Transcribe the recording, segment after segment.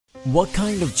What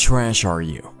kind of trash are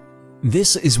you?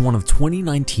 This is one of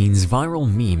 2019's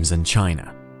viral memes in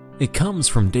China. It comes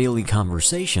from daily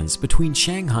conversations between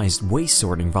Shanghai's waste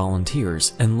sorting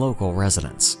volunteers and local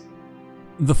residents.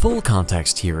 The full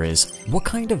context here is, what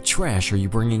kind of trash are you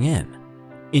bringing in?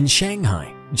 In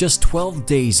Shanghai, just 12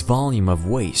 days' volume of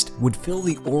waste would fill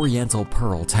the Oriental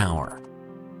Pearl Tower.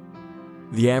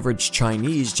 The average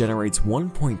Chinese generates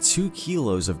 1.2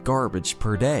 kilos of garbage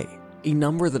per day, a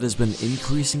number that has been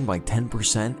increasing by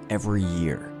 10% every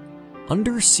year.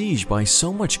 Under siege by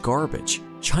so much garbage,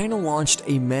 China launched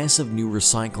a massive new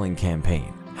recycling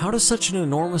campaign. How does such an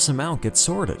enormous amount get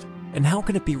sorted? And how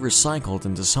can it be recycled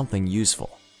into something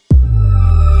useful?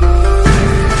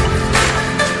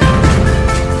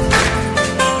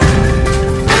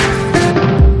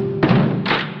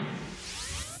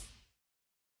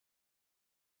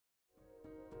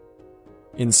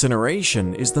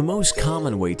 Incineration is the most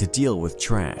common way to deal with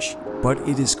trash, but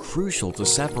it is crucial to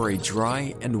separate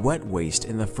dry and wet waste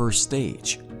in the first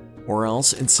stage, or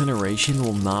else incineration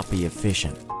will not be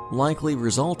efficient, likely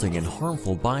resulting in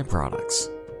harmful byproducts.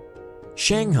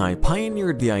 Shanghai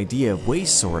pioneered the idea of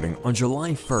waste sorting on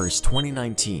July 1,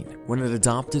 2019, when it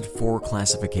adopted 4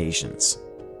 classifications: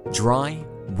 dry,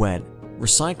 wet,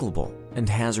 recyclable, and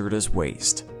hazardous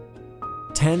waste.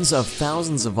 Tens of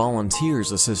thousands of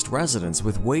volunteers assist residents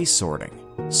with waste sorting.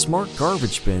 Smart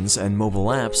garbage bins and mobile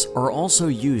apps are also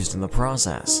used in the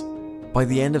process. By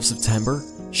the end of September,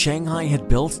 Shanghai had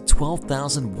built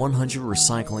 12,100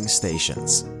 recycling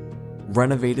stations,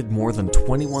 renovated more than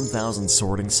 21,000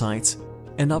 sorting sites,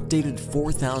 and updated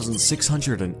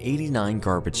 4,689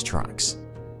 garbage trucks.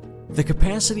 The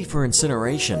capacity for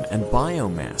incineration and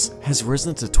biomass has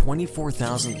risen to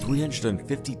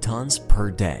 24,350 tons per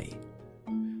day.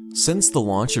 Since the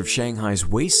launch of Shanghai's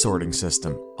waste sorting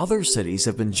system, other cities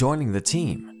have been joining the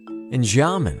team. In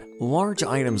Xiamen, large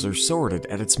items are sorted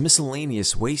at its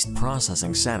miscellaneous waste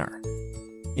processing center.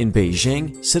 In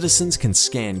Beijing, citizens can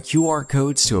scan QR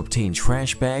codes to obtain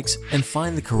trash bags and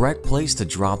find the correct place to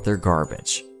drop their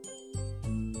garbage.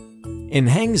 In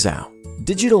Hangzhou,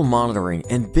 digital monitoring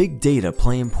and big data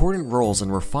play important roles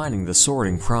in refining the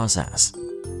sorting process.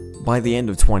 By the end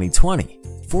of 2020,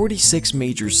 46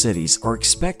 major cities are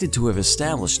expected to have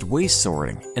established waste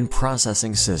sorting and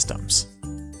processing systems.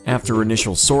 After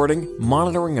initial sorting,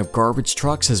 monitoring of garbage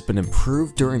trucks has been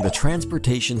improved during the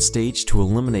transportation stage to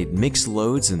eliminate mixed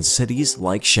loads in cities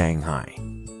like Shanghai.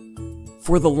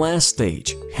 For the last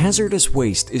stage, hazardous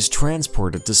waste is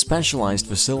transported to specialized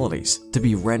facilities to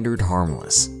be rendered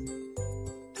harmless.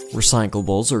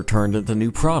 Recyclables are turned into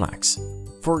new products.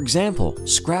 For example,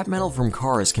 scrap metal from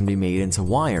cars can be made into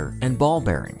wire and ball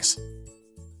bearings.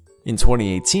 In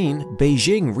 2018,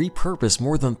 Beijing repurposed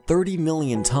more than 30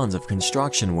 million tons of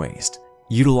construction waste,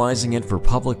 utilizing it for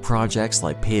public projects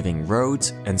like paving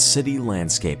roads and city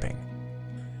landscaping.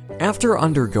 After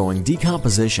undergoing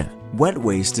decomposition, wet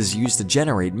waste is used to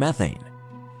generate methane.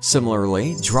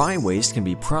 Similarly, dry waste can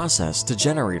be processed to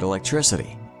generate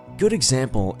electricity. Good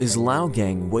example is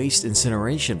Laogang Waste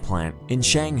Incineration Plant in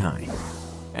Shanghai.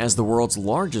 As the world's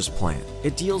largest plant,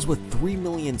 it deals with 3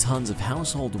 million tons of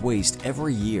household waste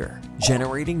every year,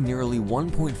 generating nearly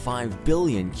 1.5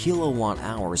 billion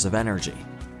kilowatt-hours of energy.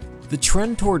 The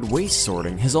trend toward waste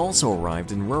sorting has also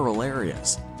arrived in rural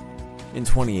areas. In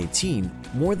 2018,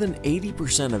 more than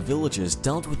 80% of villages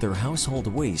dealt with their household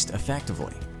waste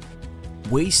effectively.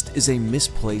 Waste is a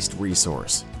misplaced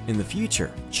resource. In the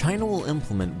future, China will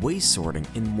implement waste sorting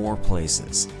in more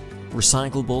places.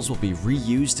 Recyclables will be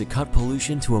reused to cut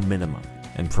pollution to a minimum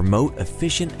and promote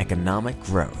efficient economic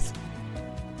growth.